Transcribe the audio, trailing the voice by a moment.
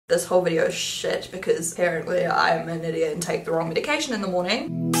this whole video is shit because apparently I'm an idiot and take the wrong medication in the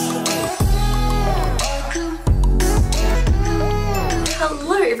morning.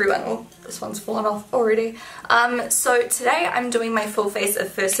 Hello everyone. Oh, this one's fallen off already. So today I'm doing my full face of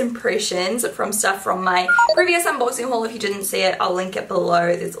first impressions from stuff from my previous unboxing haul. If you didn't see it, I'll link it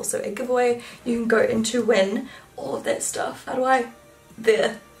below. There's also a giveaway you can go in to win all of that stuff. How do I?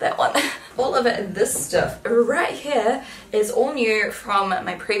 There, that one. All of it, this stuff right here is all new from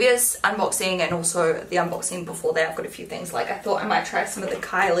my previous unboxing and also the unboxing before that. I've got a few things, like I thought I might try some of the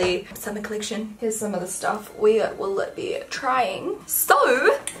Kylie summer collection. Here's some of the stuff we will be trying.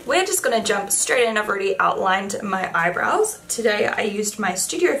 So we're just gonna jump straight in. I've already outlined my eyebrows. Today I used my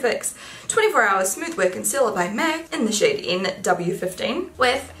Studio Fix 24 Hour Smooth Wear Concealer by MAC in the shade NW15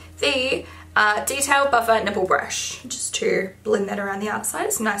 with the detail buffer nipple brush, just to blend that around the outside.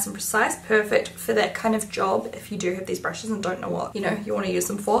 It's nice and precise, perfect for that kind of job. If you do have these brushes and don't know what, you know, you want to use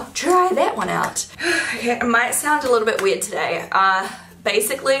them for, try that one out. Okay, it might sound a little bit weird today.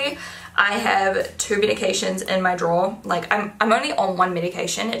 Basically, I have 2 medications in my drawer. Like, I'm only on one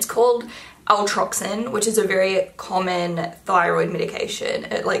medication. It's called Altroxin, which is a very common thyroid medication.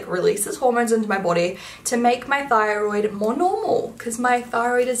 It like releases hormones into my body to make my thyroid more normal, because my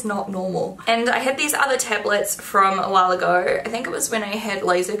thyroid is not normal. And I had these other tablets from a while ago. I think it was when I had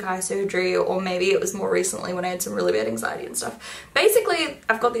laser eye surgery, or maybe it was more recently when I had some really bad anxiety and stuff. Basically,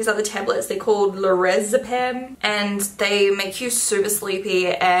 I've got these other tablets. They're called lorazepam, and they make you super sleepy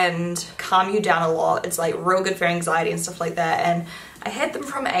and calm you down a lot. It's like real good for anxiety and stuff like that. And I had them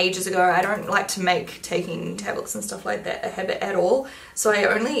from ages ago. I don't like to make taking tablets and stuff like that a habit at all. So I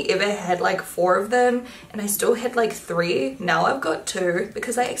only ever had like 4 of them, and I still had like 3. Now I've got 2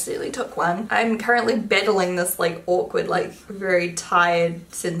 because I accidentally took one. I'm currently battling this like awkward, like very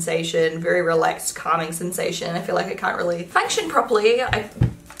tired sensation, very relaxed, calming sensation. I feel like I can't really function properly.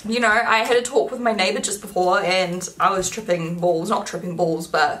 You know, I had a talk with my neighbor just before and I was tripping balls, not tripping balls,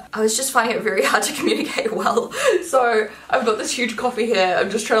 but I was just finding it very hard to communicate well. So I've got this huge coffee here. I'm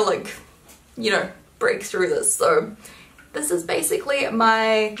just trying to like, you know, break through this. So this is basically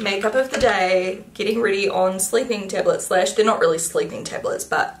my makeup of the day, getting ready on sleeping tablets slash, they're not really sleeping tablets,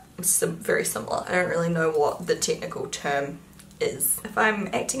 but it's very similar. I don't really know what the technical term is. If I'm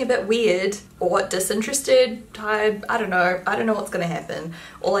acting a bit weird or disinterested, tired, I don't know what's gonna happen.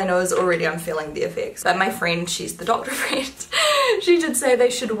 All I know is already I'm feeling the effects. But my friend, she's the doctor friend, she did say they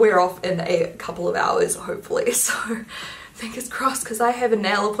should wear off in a couple of hours, hopefully. So fingers crossed, because I have a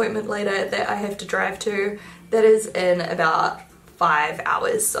nail appointment later that I have to drive to that is in about 5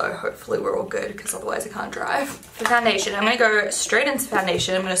 hours, so hopefully we're all good, because otherwise I can't drive. For foundation, I'm going to go straight into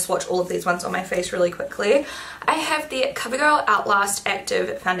foundation. I'm going to swatch all of these ones on my face really quickly. I have the CoverGirl Outlast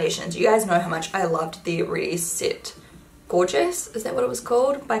Active Foundations. You guys know how much I loved the Ready Set Gorgeous, is that what it was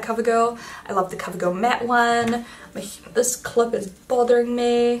called, by CoverGirl. I love the CoverGirl matte one. This clip is bothering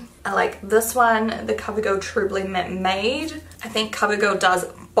me. I like this one, the CoverGirl True Blend Matte Made. I think CoverGirl does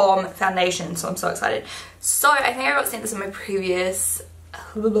bomb foundation, so I'm so excited. So I think I got sent this in my previous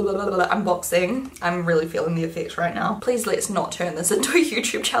unboxing. I'm really feeling the effects right now. Please let's not turn this into a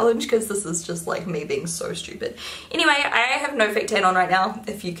YouTube challenge, because this is just like me being so stupid. Anyway, I have no fake tan on right now,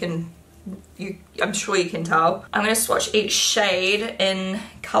 if you can, I'm sure you can tell. I'm going to swatch each shade in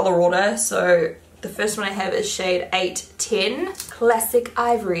color order. So the first one I have is shade 810 Classic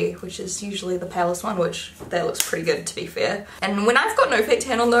Ivory, which is usually the palest one, which that looks pretty good to be fair. And when I've got no fake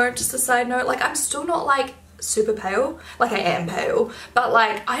tan on though, just a side note, like I'm still not like super pale. Like I am pale, but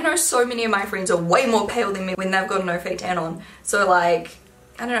like I know so many of my friends are way more pale than me when they've got no fake tan on. So like,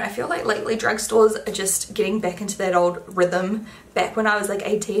 I don't know, I feel like lately drugstores are just getting back into that old rhythm back when I was like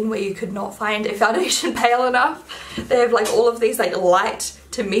 18, where you could not find a foundation pale enough. They have like all of these like light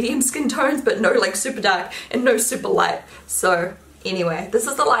to medium skin tones, but no like super dark and no super light. So anyway, this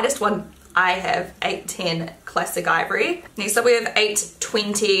is the lightest one I have, 810 Classic Ivory. Next up we have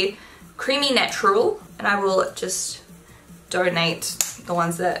 820 Creamy Natural, and I will just donate the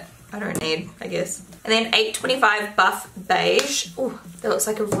ones that I don't need, I guess. And then 825 Buff Beige. Oh, that looks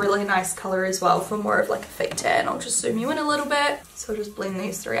like a really nice color as well for more of like a fake tan. I'll just zoom you in a little bit. So I'll just blend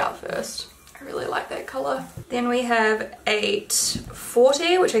these 3 out first. I really like that color. Then we have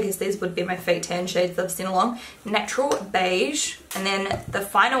 840, which I guess these would be my fake tan shades that I've seen along. Natural Beige. And then the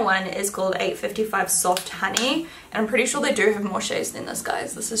final one is called 855 Soft Honey. And I'm pretty sure they do have more shades than this,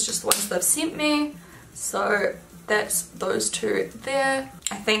 guys. This is just the ones they've sent me. So that's those 2 there.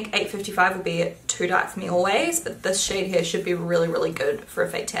 I think 855 will be too dark for me always, but this shade here should be really, really good for a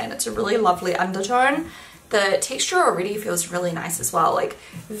fake tan. It's a really lovely undertone The texture already feels really nice as well, like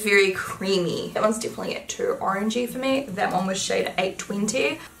very creamy. That one's definitely too orangey for me. That one was shade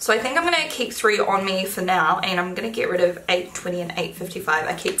 820. So I think I'm gonna keep 3 on me for now, and I'm gonna get rid of 820 and 855.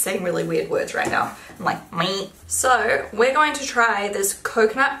 I keep saying really weird words right now. I'm like, me. So we're going to try this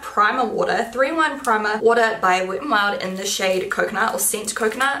coconut primer water, 3-in-1 primer water by Wet n Wild in the shade coconut or scent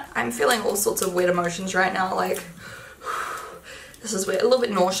coconut. I'm feeling all sorts of weird emotions right now, like this is weird, a little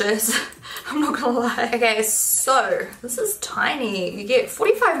bit nauseous. I'm not gonna lie. Okay, so this is tiny. You get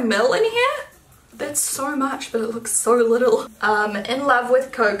 45 ml in here. That's so much, but it looks so little. In love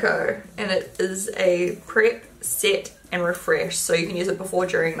with cocoa, and it is a prep, set, and refresh. So you can use it before,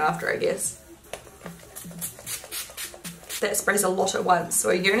 during, and after, I guess. That sprays a lot at once,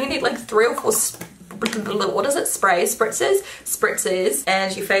 so you only need like 3 or 4 what is it? Spritzes,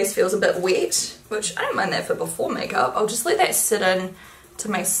 and your face feels a bit wet, which I don't mind that for before makeup. I'll just let that sit in to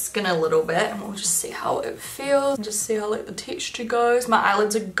my skin a little bit, and we'll just see how it feels and just see how like the texture goes. My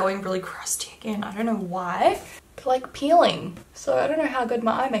eyelids are going really crusty again. I don't know why. They're like peeling, so I don't know how good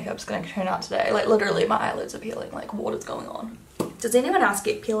my eye makeup's gonna turn out today. Like literally my eyelids are peeling. Like what is going on? Does anyone else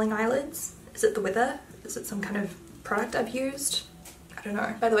get peeling eyelids? Is it the weather? Is it some kind of product I've used? I don't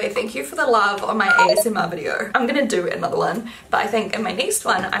know. By the way, thank you for the love on my ASMR video. I'm gonna do another one, but I think in my next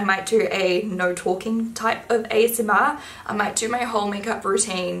one I might do a no talking type of ASMR. I might do my whole makeup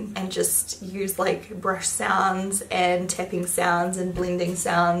routine and just use like brush sounds and tapping sounds and blending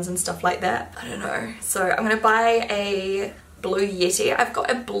sounds and stuff like that. I don't know. So I'm gonna buy a blue Yeti. I've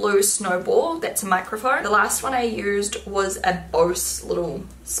got a blue snowball that's a microphone. The last one I used was a Bose little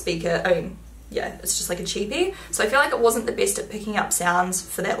speaker. Yeah, it's just like a cheapie. So I feel like it wasn't the best at picking up sounds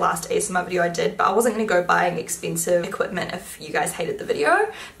for that last ASMR video I did, but I wasn't gonna go buying expensive equipment if you guys hated the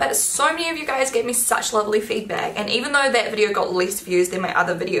video. But so many of you guys gave me such lovely feedback, and even though that video got less views than my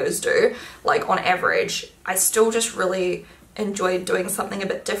other videos do, like on average, I still just really enjoyed doing something a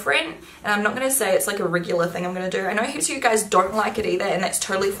bit different. And I'm not going to say it's like a regular thing I'm going to do. I know heaps of you guys don't like it either, and that's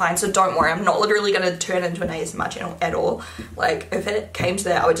totally fine, so don't worry. I'm not literally going to turn into an ASMR channel at all. Like if it came to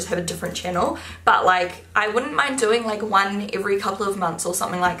that, I would just have a different channel. But like I wouldn't mind doing like one every couple of months or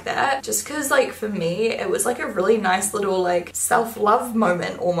something like that, just because like for me it was like a really nice little like self-love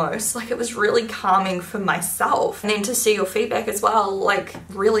moment almost. Like it was really calming for myself, and then to see your feedback as well, like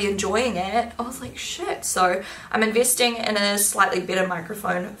really enjoying it, I was like shit. So I'm investing in a slightly better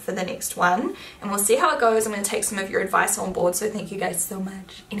microphone for the next one, and we'll see how it goes. I'm going to take some of your advice on board, so thank you guys so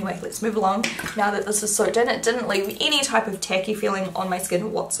much. Anyway, let's move along now that this is soaked in. It didn't leave any type of tacky feeling on my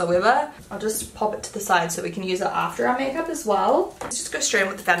skin whatsoever. I'll just pop it to the side so we can use it after our makeup as well. Let's just go straight in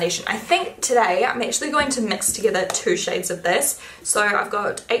with the foundation. I think today I'm actually going to mix together 2 shades of this. So I've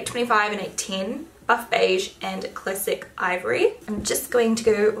got 825 and 810. Buff Beige and Classic Ivory. I'm just going to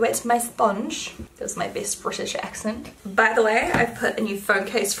go wet my sponge. That's my best British accent. By the way, I've put a new phone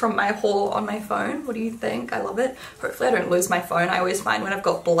case from my haul on my phone. What do you think? I love it. Hopefully I don't lose my phone. I always find when I've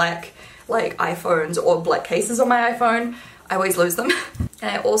got black like iPhones or black cases on my iPhone, I always lose them.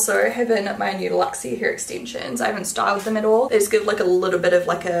 And I also have in my new Luxie hair extensions. I haven't styled them at all. They just give like a little bit of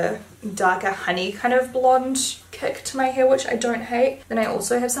like a darker honey kind of blonde kick to my hair, which I don't hate. Then I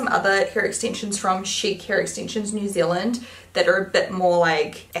also have some other hair extensions from Chic Hair Extensions New Zealand that are a bit more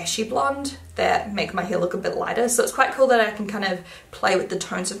like ashy blonde that make my hair look a bit lighter. So it's quite cool that I can kind of play with the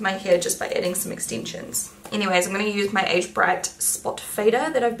tones of my hair just by adding some extensions. Anyways, I'm going to use my Age Bright Spot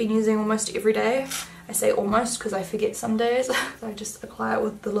Fader that I've been using almost every day. I say almost because I forget some days. So I just apply it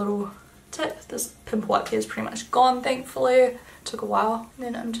with the little tip. This pimple up here is pretty much gone, thankfully. It took a while. And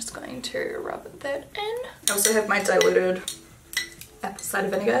then I'm just going to rub that in. I also have my diluted apple cider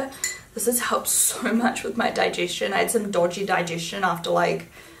vinegar. This has helped so much with my digestion. I had some dodgy digestion after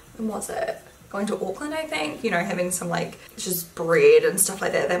like, when was it? Going to Auckland, I think. You know, having some like just bread and stuff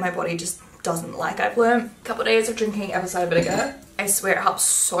like that that my body just doesn't like, I've learned. A couple of days of drinking apple cider vinegar. I swear it helps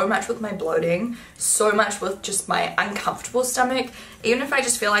so much with my bloating, so much with just my uncomfortable stomach. Even if I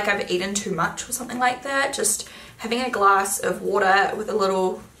just feel like I've eaten too much or something like that, just having a glass of water with a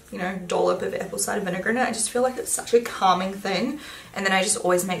little, you know, dollop of apple cider vinegar in it, I just feel like it's such a calming thing. And then I just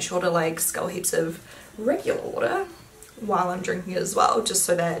always make sure to like scull heaps of regular water while I'm drinking it as well, just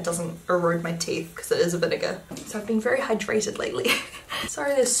so that it doesn't erode my teeth because it is a vinegar. So I've been very hydrated lately.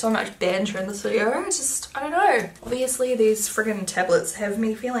 Sorry there's so much banter in this video. I don't know. Obviously these friggin' tablets have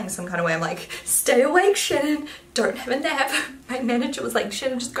me feeling some kind of way. I'm like, stay awake Shannon, don't have a nap. My manager was like,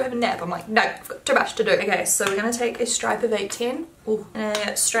 Shannon, just go have a nap. I'm like, no, I've got too much to do. Okay, so we're gonna take a stripe of 810 and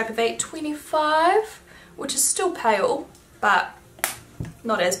a stripe of 825, which is still pale, but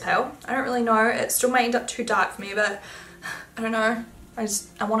not as pale. I don't really know. It still might end up too dark for me, but I don't know.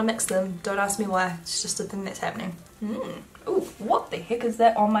 I want to mix them. Don't ask me why. It's just a thing that's happening. Ooh, what the heck is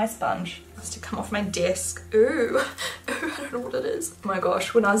that on my sponge? It has to come off my desk. Ooh. Ooh, I don't know what it is. Oh my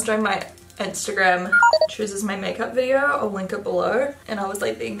gosh, when I was doing my Instagram chooses my makeup video, I'll link it below, and I was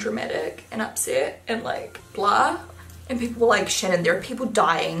like being dramatic and upset and like blah, and people were like, Shannon, there are people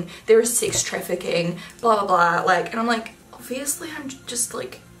dying, there is sex trafficking, blah blah blah, like, and I'm like, obviously I'm just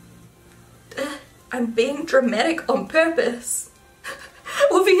like, I'm being dramatic on purpose.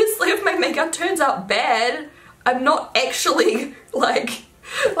 Obviously if my makeup turns out bad, I'm not actually like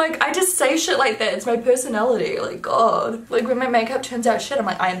I just say shit like that. It's my personality. Like, God. Like, when my makeup turns out shit, I'm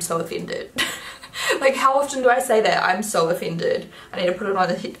like, I am so offended. Like, how often do I say that? I'm so offended. I need to put it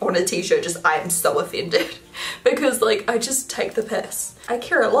on a t-shirt, just, I am so offended. Because, like, I just take the piss. I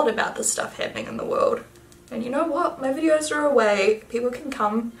care a lot about the stuff happening in the world. And you know what? My videos are a way people can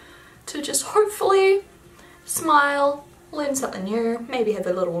come to just hopefully smile, learn something new, maybe have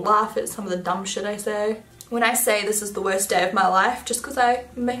a little laugh at some of the dumb shit I say. When I say this is the worst day of my life, just because I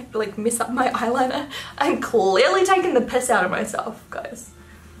like mess up my eyeliner, I'm clearly taking the piss out of myself, guys.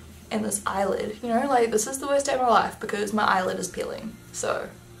 And this eyelid, you know, like this is the worst day of my life because my eyelid is peeling. So,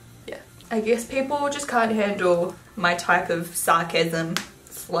 yeah. I guess people just can't handle my type of sarcasm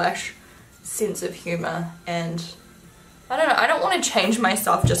slash sense of humor, and I don't know, I don't want to change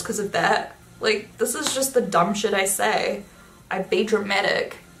myself just because of that. Like, this is just the dumb shit I say. I be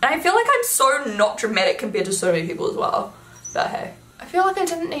dramatic. And I feel like I'm so not dramatic compared to so many people as well. But hey, I feel like I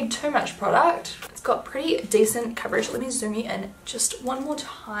didn't need too much product. It's got pretty decent coverage. Let me zoom you in just one more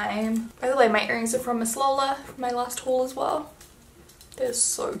time. By the way, my earrings are from Miss Lola from my last haul as well. They're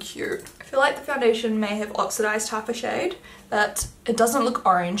so cute. I feel like the foundation may have oxidized half a shade, but it doesn't look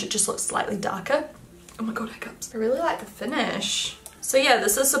orange, it just looks slightly darker. Oh my god, hiccups. I really like the finish. So yeah,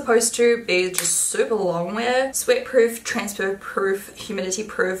 this is supposed to be just super long wear, sweat proof, transfer proof, humidity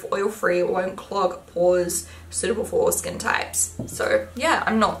proof, oil free, won't clog pores, suitable for all skin types. So yeah,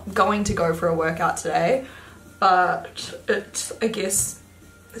 I'm not going to go for a workout today, but I guess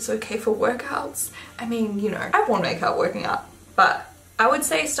it's okay for workouts. I mean, you know, I want makeup working out, but I would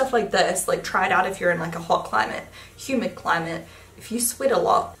say stuff like this, like try it out if you're in like a hot climate, humid climate, if you sweat a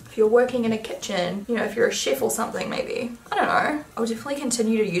lot, if you're working in a kitchen, you know, if you're a chef or something maybe. I don't know. I'll definitely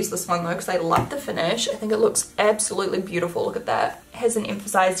continue to use this one though because I love the finish. I think it looks absolutely beautiful. Look at that. It hasn't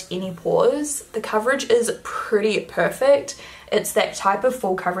emphasized any pores. The coverage is pretty perfect. It's that type of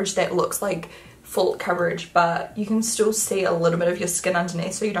full coverage that looks like full coverage, but you can still see a little bit of your skin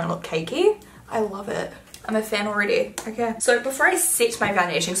underneath so you don't look cakey. I love it. I'm a fan already. Okay, so before I set my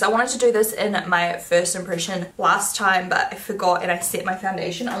foundation, because I wanted to do this in my first impression last time, but I forgot and I set my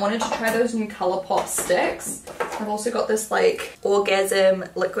foundation. I wanted to try those new ColourPop sticks. I've also got this like Orgasm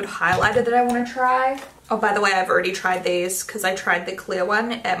liquid highlighter that I want to try. Oh, by the way, I've already tried these because I tried the clear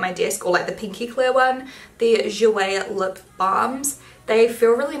one at my desk, or like the pinky clear one, the Jouer lip balms. They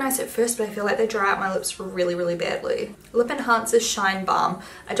feel really nice at first, but I feel like they dry out my lips really, really badly. Lip Enhancer Shine Balm.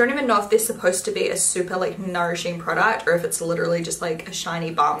 I don't even know if they're supposed to be a super like nourishing product or if it's literally just like a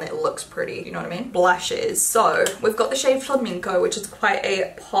shiny balm that looks pretty, you know what I mean? Blushes. So we've got the shade Flamenco, which is quite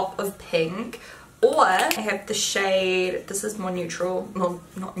a pop of pink. Or I have the shade, this is more neutral, well,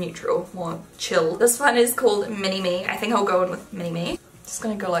 not neutral, more chill. This one is called Mini Me. I think I'll go in with Mini Me. Just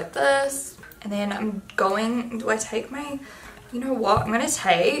gonna go like this. And then I'm going, do I take my, you know what, I'm gonna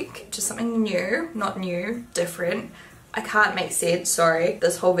take just something new, not new, different. I can't make sense, sorry.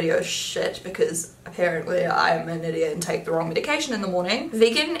 This whole video is shit because apparently I'm an idiot and take the wrong medication in the morning.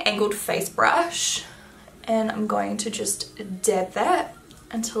 Vegan Angled Face Brush. And I'm going to just dab that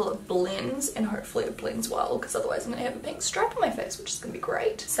until it blends, and hopefully it blends well because otherwise I'm gonna have a pink stripe on my face, which is gonna be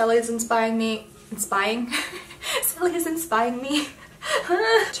great. Sally is inspiring me, Sally is inspiring me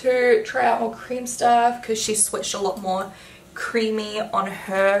to try out more cream stuff because she switched a lot more creamy on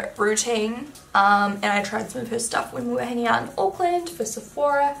her routine, and I tried some of her stuff when we were hanging out in Auckland for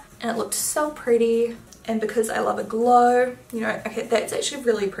Sephora and it looked so pretty. And because I love a glow, you know, okay, that's actually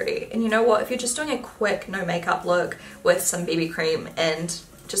really pretty. And you know what, if you're just doing a quick no makeup look with some BB cream and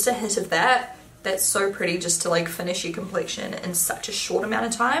just a hint of that, that's so pretty just to like finish your complexion in such a short amount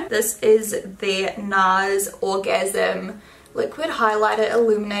of time. This is the NARS Orgasm Liquid Highlighter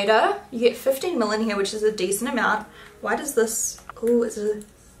Illuminator. You get 15 ml in here, which is a decent amount. Why does this, oh, it's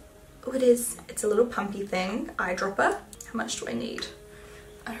a little pumpy thing, eyedropper. How much do I need?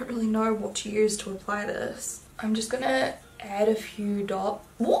 I don't really know what to use to apply this. I'm just gonna add a few dots.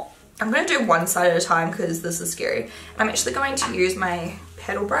 What? I'm gonna do one side at a time because this is scary. I'm actually going to use my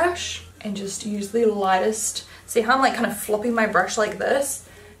paddle brush and just use the lightest. See how I'm like kind of flopping my brush like this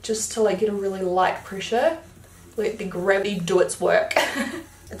just to like get a really light pressure let the gravity do its work.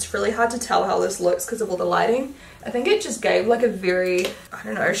 It's really hard to tell how this looks because of all the lighting. I think it just gave like a very, I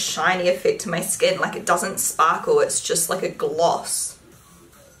don't know, shiny effect to my skin. Like it doesn't sparkle, it's just like a gloss.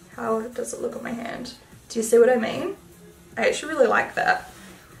 How does it look on my hand? Do you see what I mean? I actually really like that.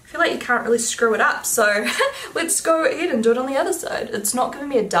 I feel like you can't really screw it up, so let's go ahead and do it on the other side. It's not giving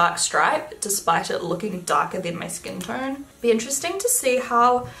me a dark stripe despite it looking darker than my skin tone. Be interesting to see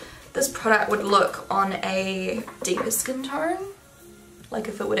how this product would look on a deeper skin tone. Like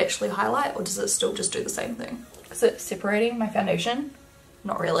if it would actually highlight, or does it still just do the same thing? Is it separating my foundation?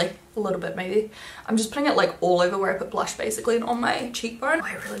 Not really, a little bit maybe. I'm just putting it like all over where I put blush basically and on my cheekbone.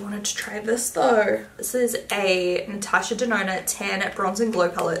 I really wanted to try this though. This is a Natasha Denona Tan Bronze and Glow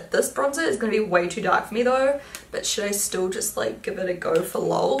palette. This bronzer is gonna be way too dark for me though, but should I still just like give it a go for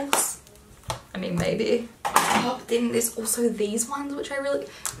lols? I mean, maybe. Oh, but then there's also these ones, which I really...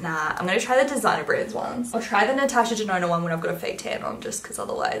 Nah, I'm going to try the designer brands ones. I'll try the Natasha Denona one when I've got a fake tan on, just because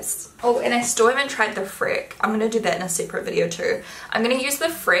otherwise... Oh, and I still haven't tried the Freck. I'm going to do that in a separate video too. I'm going to use the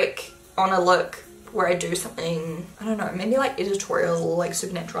Freck on a look where I do something, I don't know, maybe like editorial or like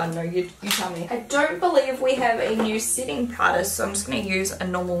supernatural. I don't know, you tell me. I don't believe we have a new setting powder, so I'm just going to use a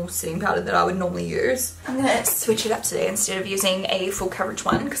normal setting powder that I would normally use. I'm going to switch it up today instead of using a full coverage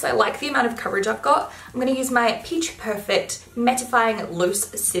one because I like the amount of coverage I've got. I'm going to use my Peach Perfect Mattifying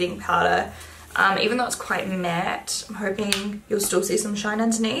Loose Setting Powder. Even though it's quite matte, I'm hoping you'll still see some shine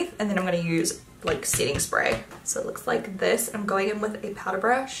underneath, and then I'm going to use like setting spray. So it looks like this. I'm going in with a powder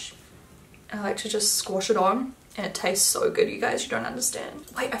brush. I like to just squash it on, and it tastes so good, you guys, you don't understand.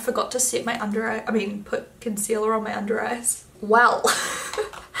 Wait, I forgot to set my under eye, put concealer on my under eyes. Well,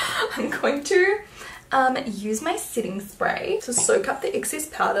 I'm going to use my setting spray to soak up the excess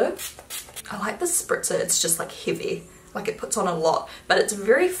powder. I like the spritzer, it's just like heavy, like it puts on a lot, but it's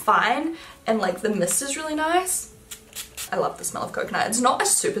very fine, and like the mist is really nice. I love the smell of coconut. It's not a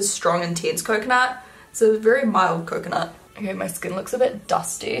super strong, intense coconut, it's a very mild coconut. Okay, my skin looks a bit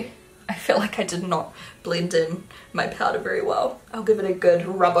dusty. I feel like I did not blend in my powder very well. I'll give it a good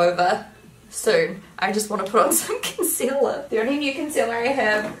rub over soon. I just want to put on some concealer. The only new concealer I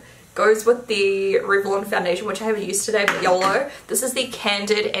have goes with the Revlon foundation, which I haven't used today, but YOLO. This is the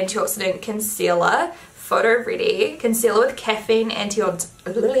Candid Antioxidant Concealer, Photo Ready. Concealer with caffeine,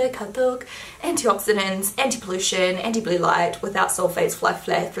 antioxidants, anti-pollution, anti-blue light, without sulfates, fluff.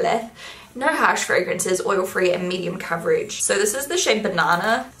 No harsh fragrances, oil-free, and medium coverage. So this is the shade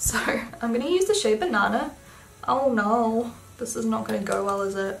Banana. So I'm gonna use the shade Banana. Oh no, this is not gonna go well,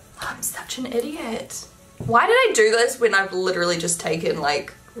 is it? I'm such an idiot. Why did I do this when I've literally just taken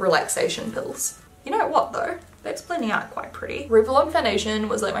like relaxation pills? You know what though? That's blending out quite pretty. Revlon foundation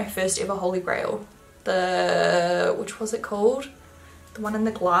was like my first ever holy grail. Which was it called? The one in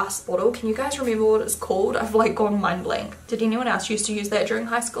the glass bottle. Can you guys remember what it's called? I've like gone mind blank. Did anyone else used to use that during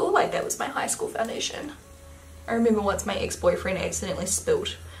high school? Like that was my high school foundation. I remember once my ex-boyfriend accidentally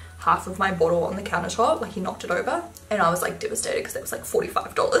spilled half of my bottle on the countertop, like he knocked it over, and I was like devastated because it was like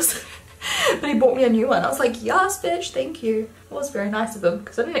 $45. But he bought me a new one. I was like, yes bitch, thank you. It was very nice of him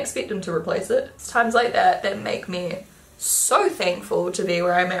because I didn't expect him to replace it. It's times like that that make me so thankful to be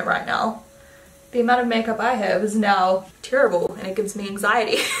where I'm at right now. The amount of makeup I have is now terrible and it gives me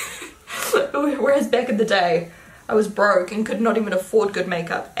anxiety. Whereas back in the day, I was broke and could not even afford good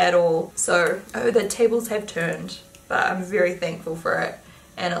makeup at all. So, the tables have turned, but I'm very thankful for it.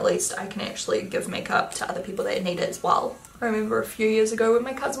 And at least I can actually give makeup to other people that need it as well. I remember a few years ago when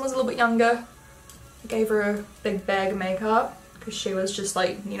my cousin was a little bit younger, I gave her a big bag of makeup because she was just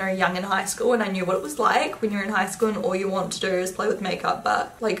like, you know, young in high school, and I knew what it was like when you're in high school and all you want to do is play with makeup.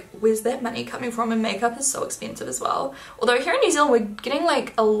 But like, where's that money coming from? And makeup is so expensive as well. Although here in New Zealand we're getting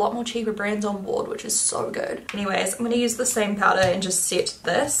like a lot more cheaper brands on board, which is so good. Anyways, I'm going to use the same powder and just set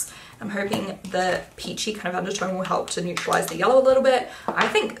this. I'm hoping the peachy kind of undertone will help to neutralize the yellow a little bit. I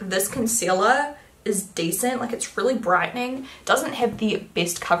think this concealer is decent, like it's really brightening. Doesn't have the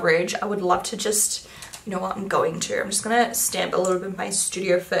best coverage. I would love to just, you know what, I'm just gonna stamp a little bit of my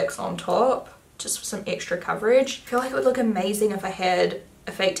Studio Fix on top, just for some extra coverage. I feel like it would look amazing if I had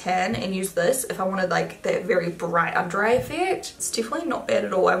a fake tan and use this if I wanted like that very bright under eye effect. It's definitely not bad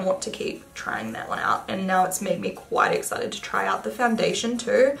at all. I want to keep trying that one out, and now it's made me quite excited to try out the foundation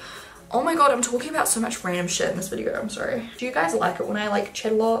too. Oh my god, I'm talking about so much random shit in this video, I'm sorry. Do you guys like it when I like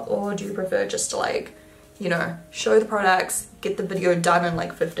chat a lot, or do you prefer just to like, you know, show the products, get the video done in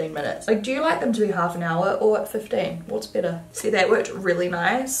like 15 minutes? Like, do you like them to be half an hour or 15? What's better? See, that worked really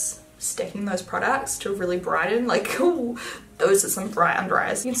nice. Stacking those products to really brighten, like, ooh, those are some bright under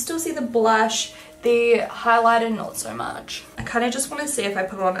eyes. You can still see the blush, the highlighter, not so much. I kind of just want to see if I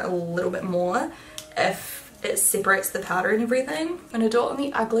put on a little bit more, if it separates the powder and everything. I'm gonna do it on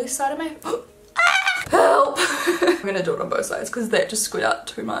the ugly side of my help. I'm gonna do it on both sides because that just squid out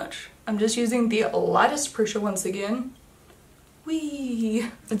too much. I'm just using the lightest pressure once again. Whee!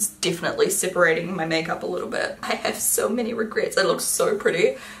 It's definitely separating my makeup a little bit. I have so many regrets. It looks so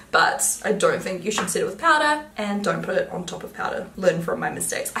pretty, but I don't think you should set it with powder, and don't put it on top of powder. Learn from my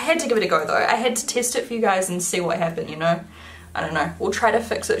mistakes. I had to give it a go though. I had to test it for you guys and see what happened, you know? I don't know. We'll try to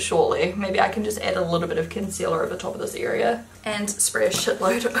fix it shortly. Maybe I can just add a little bit of concealer over top of this area and spray a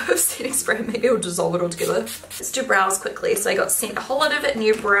shitload of setting spray. Maybe it'll dissolve it all together. Let's do brows quickly. So I got sent a whole lot of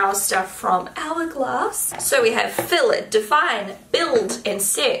new brow stuff from Hourglass. So we have fill, define, build, and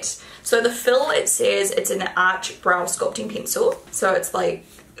set. So the fill, it says it's an arch brow sculpting pencil. So it's like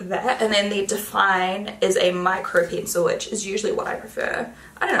that, and then the define is a micro pencil, which is usually what I prefer.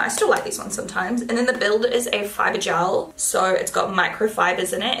 I don't know, I still like these ones sometimes. And then the build is a fiber gel, so it's got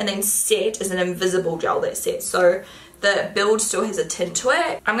microfibers in it, and then set is an invisible gel that sets. So the build still has a tint to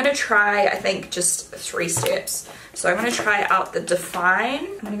it. I'm gonna try, I think, just 3 steps. So I'm gonna try out the define.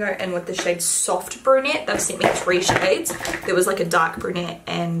 I'm gonna go in with the shade Soft Brunette. They've sent me 3 shades. There was like a dark brunette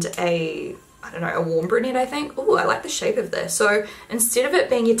and a, I don't know, a warm brunette, I think. Oh, I like the shape of this. So instead of it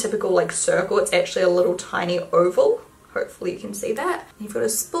being your typical like circle, it's actually a little tiny oval. Hopefully you can see that. You've got a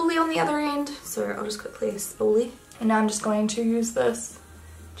spoolie on the other end, so I'll just quickly spoolie. And now I'm just going to use this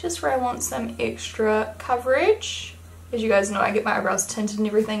just where I want some extra coverage. As you guys know, I get my eyebrows tinted and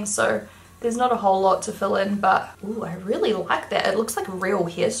everything, so there's not a whole lot to fill in, but ooh, I really like that. It looks like real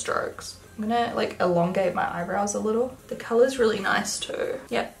hair strokes. I'm gonna like elongate my eyebrows a little. The color's really nice too.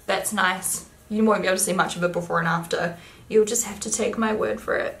 Yep, that's nice. You won't be able to see much of it before and after. You'll just have to take my word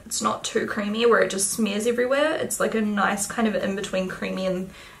for it. It's not too creamy where it just smears everywhere. It's like a nice kind of in-between creamy and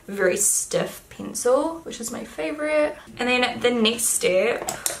very stiff pencil, which is my favorite. And then the next step,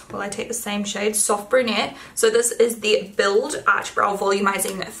 well, I take the same shade, Soft Brunette. So this is the Build Arch Brow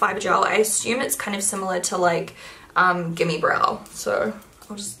Volumizing Fiber Gel. I assume it's kind of similar to like Gimme Brow. So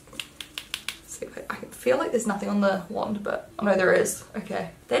I'll just see if I feel like there's nothing on the wand, but oh no, there is. Okay,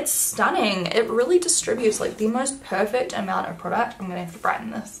 that's stunning. It really distributes like the most perfect amount of product. I'm gonna have to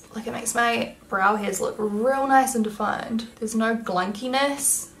brighten this. Like, it makes my brow hairs look real nice and defined. There's no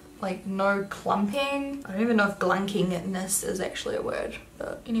glunkiness, like no clumping. I don't even know if glunkiness is actually a word,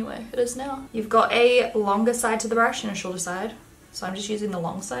 but anyway, it is now. You've got a longer side to the brush and a shorter side, so I'm just using the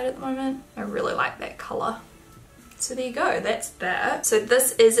long side at the moment. I really like that color. So there you go, that's that. So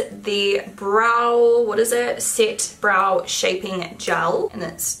this is the brow, what is it? Set Brow Shaping Gel, and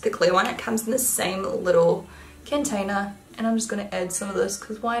it's the clear one. It comes in the same little container, and I'm just gonna add some of this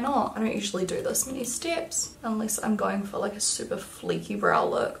because why not? I don't usually do this many steps unless I'm going for like a super fleeky brow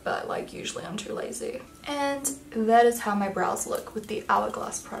look, but like usually I'm too lazy. And that is how my brows look with the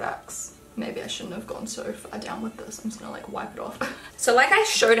Hourglass products. Maybe I shouldn't have gone so far down with this. I'm just gonna like wipe it off. So like I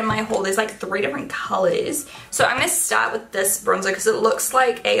showed in my haul, there's like 3 different colors. So I'm gonna start with this bronzer because it looks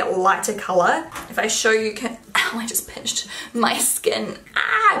like a lighter color. If I show you, ow, I just pinched my skin.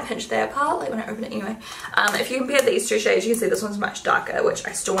 I pinched that part like when I open it anyway. If you compare these 2 shades, you can see this one's much darker, which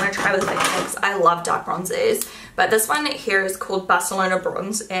I still want to try with my because I love dark bronzers. But this one here is called Barcelona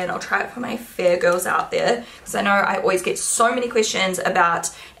Bronze, and I'll try it for my fair girls out there because I know I always get so many questions about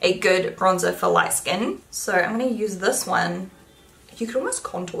a good bronzer for light skin. So I'm going to use this one. You could almost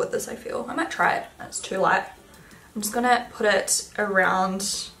contour with this, I feel. I might try it. It's too light. I'm just going to put it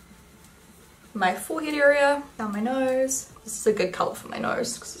around my forehead area, down my nose. This is a good color for my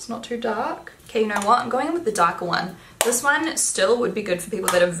nose because it's not too dark. Okay, you know what? I'm going in with the darker one. This one still would be good for people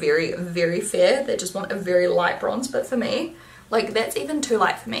that are very, very fair. They just want a very light bronze, but for me, like that's even too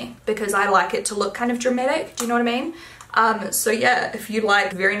light for me because I like it to look kind of dramatic. Do you know what I mean? So yeah, if you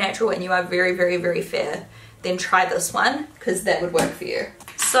like very natural and you are very, very, very fair, then try this one because that would work for you.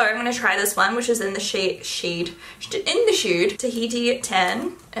 So I'm going to try this one, which is in the shade Tahiti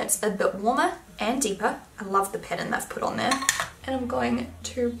Tan. It's a bit warmer and deeper. I love the pattern they've put on there. And I'm going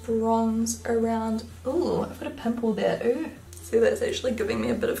to bronze around. Ooh, I've got a pimple there. Ooh, see, that's actually giving me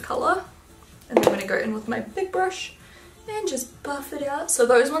a bit of color. And then I'm going to go in with my big brush and just buff it out. So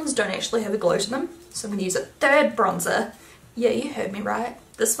those ones don't actually have a glow to them. So I'm going to use a 3rd bronzer. Yeah, you heard me right.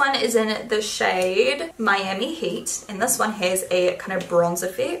 This one is in the shade Miami Heat, and this one has a kind of bronze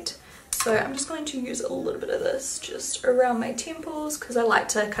effect. So I'm just going to use a little bit of this just around my temples because I like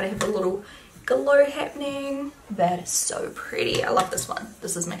to kind of have a little glow happening. That is so pretty. I love this one.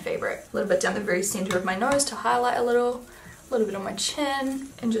 This is my favorite. A little bit down the very center of my nose to highlight a little bit on my chin,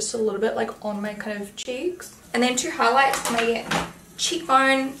 and just a little bit like on my kind of cheeks. And then to highlight my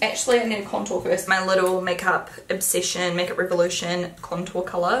cheekbone, actually I need to contour first. My little Makeup Obsession, Makeup Revolution contour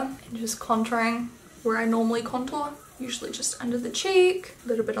color. And just contouring where I normally contour. Usually just under the cheek, a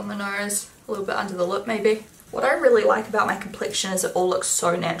little bit on the nose, a little bit under the lip maybe. What I really like about my complexion is it all looks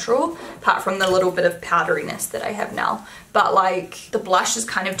so natural, apart from the little bit of powderiness that I have now. But like the blush is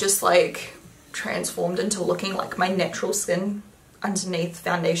kind of just like transformed into looking like my natural skin underneath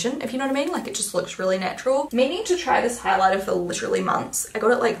foundation, if you know what I mean. Like it just looks really natural. Meaning to try this highlighter for literally months. I got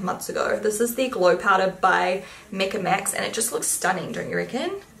it like months ago. This is the Glow Powder by Mecca Max and it just looks stunning, don't you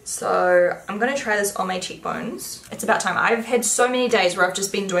reckon? So I'm gonna try this on my cheekbones. It's about time. I've had so many days where I've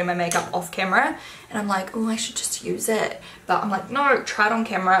just been doing my makeup off camera and I'm like, oh, I should just use it. But I'm like, no, try it on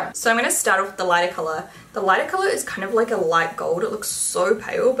camera. So I'm gonna start off with the lighter color. The lighter color is kind of like a light gold. It looks so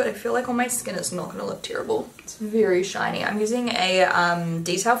pale, but I feel like on my skin it's not gonna look terrible. It's very shiny. I'm using a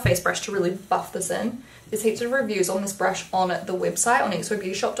detail face brush to really buff this in. There's heaps of reviews on this brush on the website on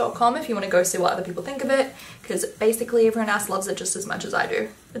exobeautyshop.com if you want to go see what other people think of it, because basically everyone else loves it just as much as I do.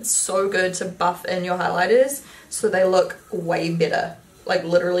 It's so good to buff in your highlighters so they look way better, like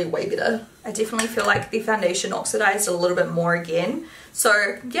literally way better. I definitely feel like the foundation oxidized a little bit more again.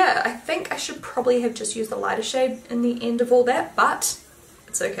 So yeah, I think I should probably have just used the lighter shade in the end of all that, but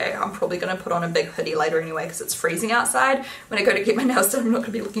it's okay. I'm probably going to put on a big hoodie later anyway because it's freezing outside. When I go to get my nails done, I'm not going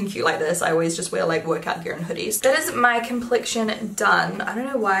to be looking cute like this. I always just wear like workout gear and hoodies. That is my complexion done. I don't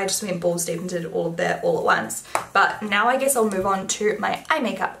know why I just went balls deep and did all of that all at once. But now I guess I'll move on to my eye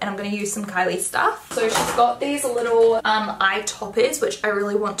makeup and I'm going to use some Kylie stuff. So she's got these little eye toppers which I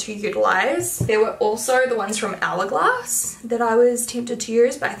really want to utilize. There were also the ones from Hourglass that I was tempted to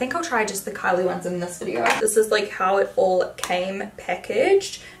use, but I think I'll try just the Kylie ones in this video. This is like how it all came packaged.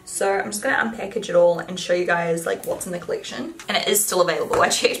 So I'm just going to unpackage it all and show you guys like what's in the collection. And it is still available. I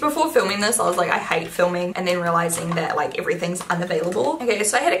checked before filming this. I was like, I hate filming, and then realizing that like everything's unavailable. Okay,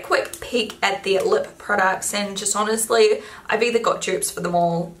 so I had a quick peek at their lip products and just honestly, I've either got dupes for them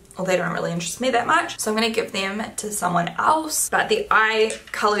all or they don't really interest me that much. So I'm going to give them to someone else. But the eye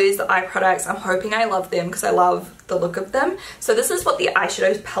colors, the eye products, I'm hoping I love them because I love the look of them. So this is what the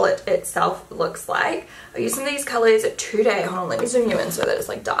eyeshadow palette itself looks like. I'm using these colors today. Hold on, let me zoom you in so that it's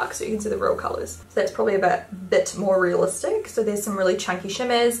like dark so you can see the real colors. So that's probably a bit more realistic. So there's some really chunky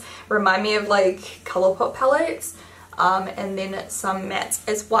shimmers, remind me of like Colourpop palettes, and then some mattes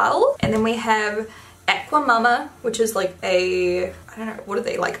as well. And then we have Aqua Mama, which is like a, I don't know, what are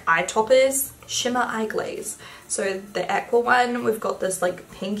they, like eye toppers? Shimmer eye glaze. So the aqua one, we've got this like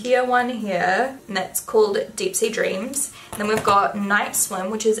pinkier one here, and that's called Deep Sea Dreams. And then we've got Night Swim,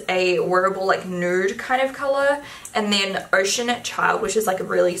 which is a wearable like nude kind of color. And then Ocean Child, which is like a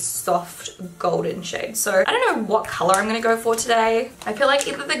really soft golden shade. So I don't know what color I'm gonna go for today. I feel like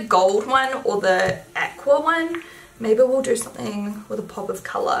either the gold one or the aqua one. Maybe we'll do something with a pop of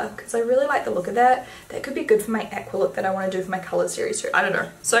colour because I really like the look of that. That could be good for my aqua look that I want to do for my colour series too. I don't know.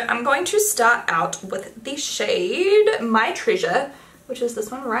 So I'm going to start out with the shade My Treasure, which is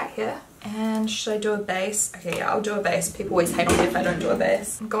this one right here. And should I do a base? Okay, yeah, I'll do a base. People always hate on me if I don't do a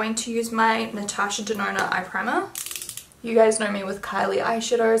base. I'm going to use my Natasha Denona eye primer. You guys know me with Kylie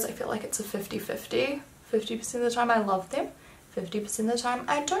eyeshadows. I feel like it's a 50-50. 50% of the time I love them. 50% of the time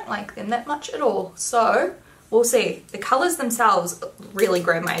I don't like them that much at all. So we'll see. The colours themselves really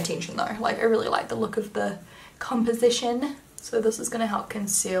grab my attention though. Like I really like the look of the composition. So this is going to help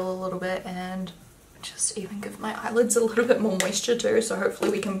conceal a little bit and just even give my eyelids a little bit more moisture too. So hopefully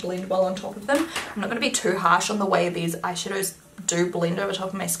we can blend well on top of them. I'm not going to be too harsh on the way these eyeshadows do blend over top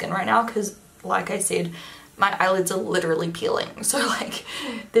of my skin right now because like I said, my eyelids are literally peeling. So like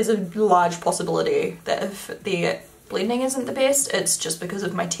there's a large possibility that if the blending isn't the best, it's just because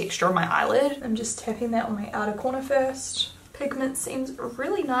of my texture on my eyelid. I'm just tapping that on my outer corner first. Pigment seems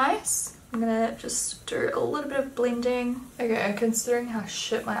really nice. I'm gonna just do a little bit of blending. Okay, considering how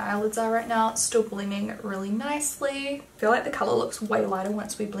shit my eyelids are right now, it's still blending really nicely. I feel like the color looks way lighter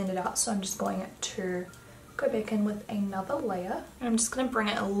once we blend it out, so I'm just going to go back in with another layer. And I'm just gonna bring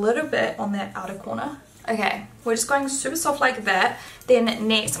it a little bit on that outer corner. Okay, we're just going super soft like that. Then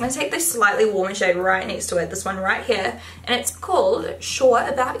next, I'm going to take this slightly warmer shade right next to it, this one right here, and it's called Sure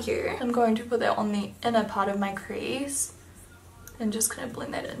About You. I'm going to put that on the inner part of my crease and just kind of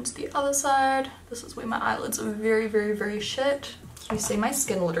blend that into the other side. This is where my eyelids are very, very, very shit. You see my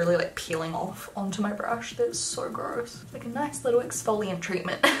skin literally like peeling off onto my brush. That's so gross. Like a nice little exfoliant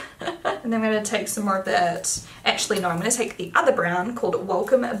treatment. And then I'm going to take some more of that. Actually, no, I'm going to take the other brown called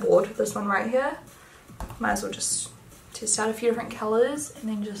Welcome Aboard, this one right here. Might as well just test out a few different colours and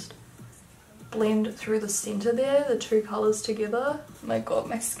then just blend through the centre there, the two colours together. Oh my god,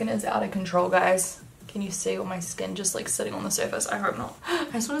 my skin is out of control, guys. Can you see all my skin just like sitting on the surface? I hope not. I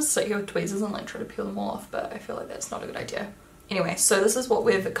just want to sit here with tweezers and like try to peel them all off, but I feel like that's not a good idea. Anyway, so this is what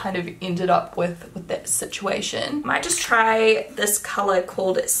we've kind of ended up with that situation. I might just try this color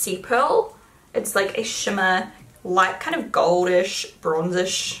called Sea Pearl. It's like a shimmer, light kind of goldish,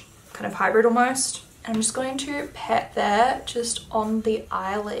 bronzish kind of hybrid almost. And I'm just going to pat that just on the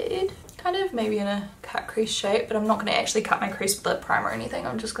eyelid, kind of maybe in a cut crease shape, but I'm not going to actually cut my crease with the primer or anything.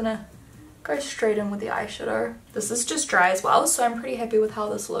 I'm just going to go straight in with the eyeshadow. This is just dry as well, so I'm pretty happy with how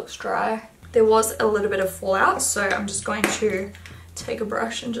this looks dry. There was a little bit of fallout, so I'm just going to take a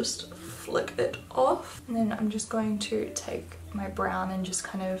brush and just flick it off. And then I'm just going to take my brown and just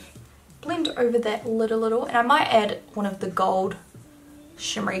kind of blend over that lid a little. And I might add one of the gold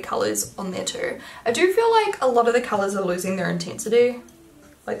shimmery colors on there too. I do feel like a lot of the colors are losing their intensity.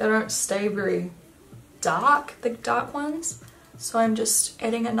 Like they don't stay very dark, the dark ones. So I'm just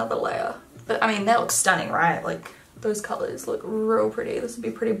adding another layer. But I mean, that looks stunning, right? Like those colors look real pretty. This would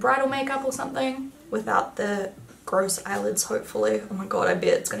be pretty bridal makeup or something without the gross eyelids, hopefully. Oh my god, I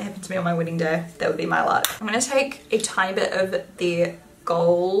bet it's gonna happen to me on my wedding day. That would be my luck. I'm gonna take a tiny bit of the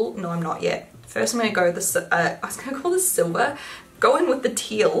gold. No, I'm not yet. First I'm gonna go with this, I was gonna call this silver. Go in with the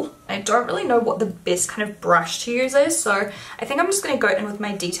teal. I don't really know what the best kind of brush to use is, so I think I'm just going to go in with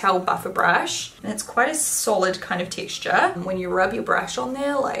my detail buffer brush, and it's quite a solid kind of texture. When you rub your brush on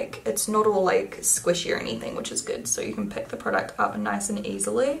there, like it's not all like squishy or anything, which is good, so you can pick the product up nice and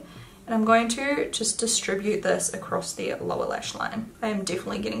easily. And I'm going to just distribute this across the lower lash line. I am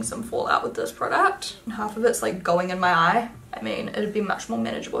definitely getting some fallout with this product, and half of it's like going in my eye. I mean, it'd be much more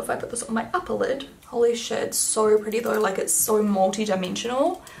manageable if I put this on my upper lid. Holy shit, it's so pretty though. Like it's so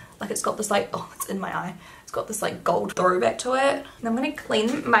multi-dimensional. Like it's got this like, oh, it's in my eye. It's got this like gold throwback to it. And I'm gonna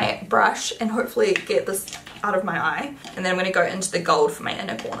clean my brush and hopefully get this out of my eye. And then I'm gonna go into the gold for my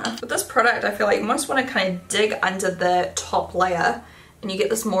inner corner. With this product, I feel like you most wanna kind of dig under the top layer and you get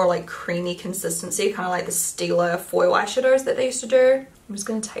this more like creamy consistency, kind of like the Stila foil eyeshadows that they used to do. I'm just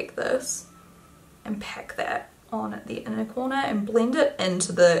gonna take this and pack that on the inner corner and blend it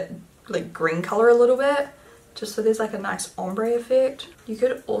into the like green color a little bit, just so there's like a nice ombre effect. You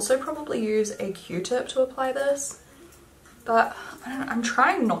could also probably use a Q-tip to apply this, but I don't know, I'm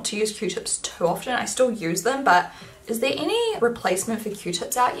trying not to use Q-tips too often. I still use them, but is there any replacement for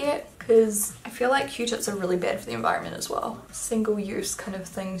Q-tips out yet? Because I feel like Q-tips are really bad for the environment as well. Single use kind of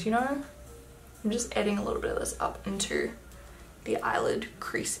things, you know? I'm just adding a little bit of this up into the eyelid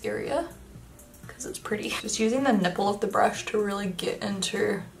crease area because it's pretty. Just using the nipple of the brush to really get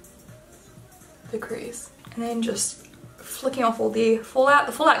into the crease. And then just flicking off all the fallout.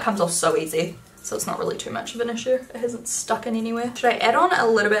 The fallout comes off so easy, so it's not really too much of an issue. It hasn't stuck in anywhere. Should I add on a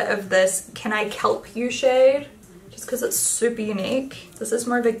little bit of this Can I Kelp You shade? Just because it's super unique. This is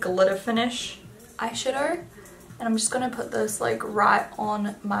more of a glitter finish eyeshadow. And I'm just going to put this like right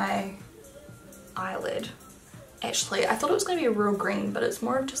on my eyelid. Actually, I thought it was going to be a real green, but it's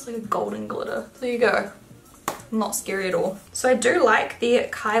more of just like a golden glitter. There you go. Not scary at all. So I do like the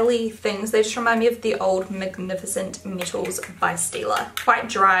Kylie things. They just remind me of the old Magnificent Metals by Stila. Quite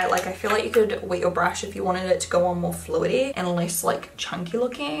dry. Like I feel like you could wet your brush if you wanted it to go on more fluidy and less like chunky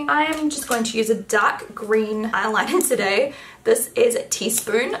looking. I'm just going to use a dark green eyeliner today. This is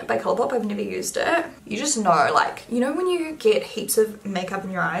Teaspoon by Colourpop. I've never used it. You just know, like, you know when you get heaps of makeup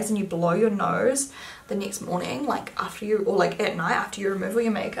in your eyes and you blow your nose the next morning, like after you, or like at night after you remove all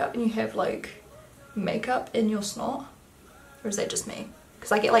your makeup, and you have like makeup in your snot? Or is that just me?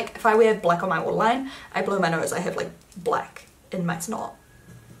 Because I get like, if I wear black on my waterline, I blow my nose, I have like black in my snot.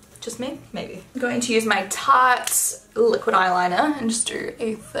 Just me? Maybe. I'm going to use my Tarte liquid eyeliner and just do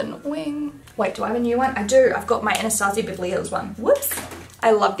a thin wing. Wait, do I have a new one? I do. I've got my Anastasia Beverly Hills one. Whoops.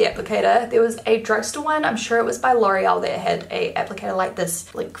 I love the applicator. There was a drugstore one, I'm sure it was by L'Oreal, that had a applicator like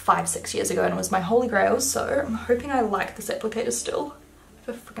this like 5-6 years ago, and it was my holy grail, so I'm hoping I like this applicator still.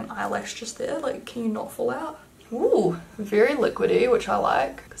 A freaking eyelash just there, like can you not fall out? Ooh, very liquidy, which I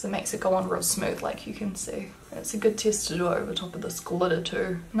like because it makes it go on real smooth, like you can see. It's a good test to do over top of this glitter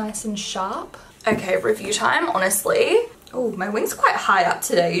too. Nice and sharp. Okay, review time, honestly. Oh, my wing's quite high up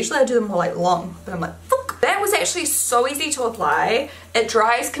today. Usually I do them more like long, but I'm like, fuck. That was actually so easy to apply. It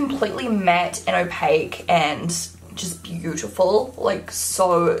dries completely matte and opaque and just beautiful, like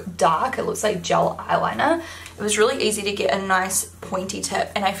so dark. It looks like gel eyeliner. It was really easy to get a nice pointy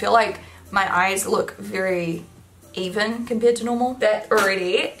tip, and I feel like my eyes look very even compared to normal. That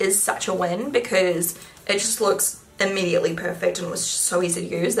already is such a win because it just looks immediately perfect and was just so easy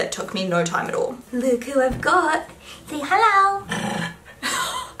to use. That took me no time at all. Look who I've got. Say hello.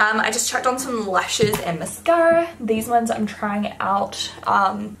 I just chucked on some lashes and mascara. These ones I'm trying out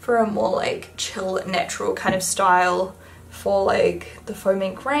for a more like chill, natural kind of style for like the faux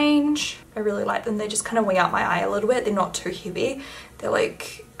ink range. I really like them. They just kind of wing out my eye a little bit. They're not too heavy. They're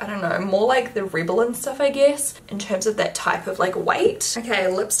like, I don't know, more like the Rebel and stuff, I guess, in terms of that type of like weight. Okay,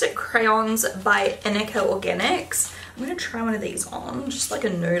 lipstick crayons by Inika Organics. I'm gonna try one of these on, just like a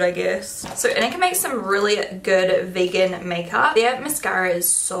nude, I guess. So Inika makes some really good vegan makeup. Their mascara is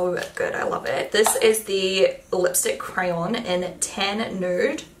so good, I love it. This is the lipstick crayon in Tan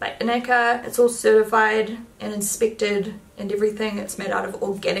Nude by Inika. It's all certified and inspected and everything. It's made out of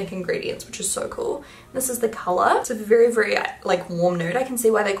organic ingredients, which is so cool. This is the color. It's a very, very like warm nude. I can see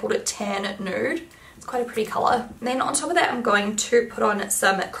why they called it Tan Nude. It's quite a pretty color. And then on top of that, I'm going to put on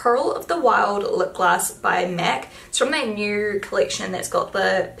some Coral of the Wild lip gloss by MAC. It's from their new collection that's got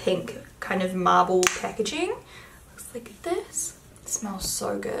the pink kind of marble packaging. Looks like this. It smells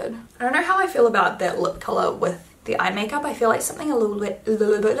so good. I don't know how I feel about that lip color with the eye makeup. I feel like something a little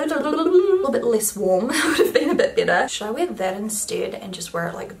bit less warm would have been a bit better. Should I wear that instead and just wear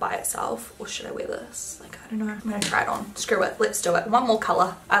it like by itself, or should I wear this? Like, I don't know. I'm gonna try it on. Screw it, let's do it. One more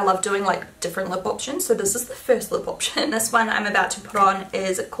color. I love doing like different lip options, so this is the first lip option. This one I'm about to put on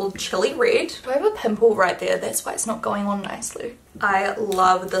is called Chili Red. Do I have a pimple right there? That's why it's not going on nicely. I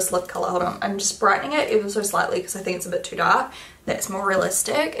love this lip color. Hold on, I'm just brightening it ever so slightly because I think it's a bit too dark. That's more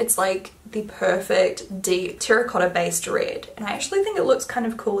realistic. It's like the perfect deep terracotta based red, and I actually think it looks kind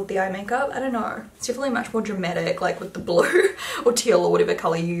of cool with the eye makeup. I don't know, it's definitely much more dramatic like with the blue or teal or whatever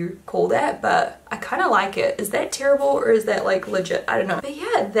color you call that, but I kind of like it. Is that terrible or is that like legit? I don't know. But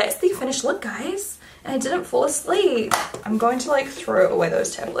yeah, that's the finished look, guys. And I didn't fall asleep. I'm going to like throw away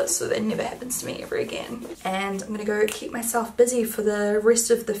those tablets so that never happens to me ever again. And I'm gonna go keep myself busy for the rest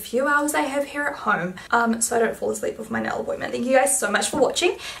of the few hours I have here at home, so I don't fall asleep with my nail appointment. Thank you guys so much for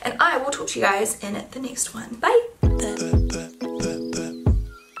watching, and I will talk to you guys in the next one. Bye!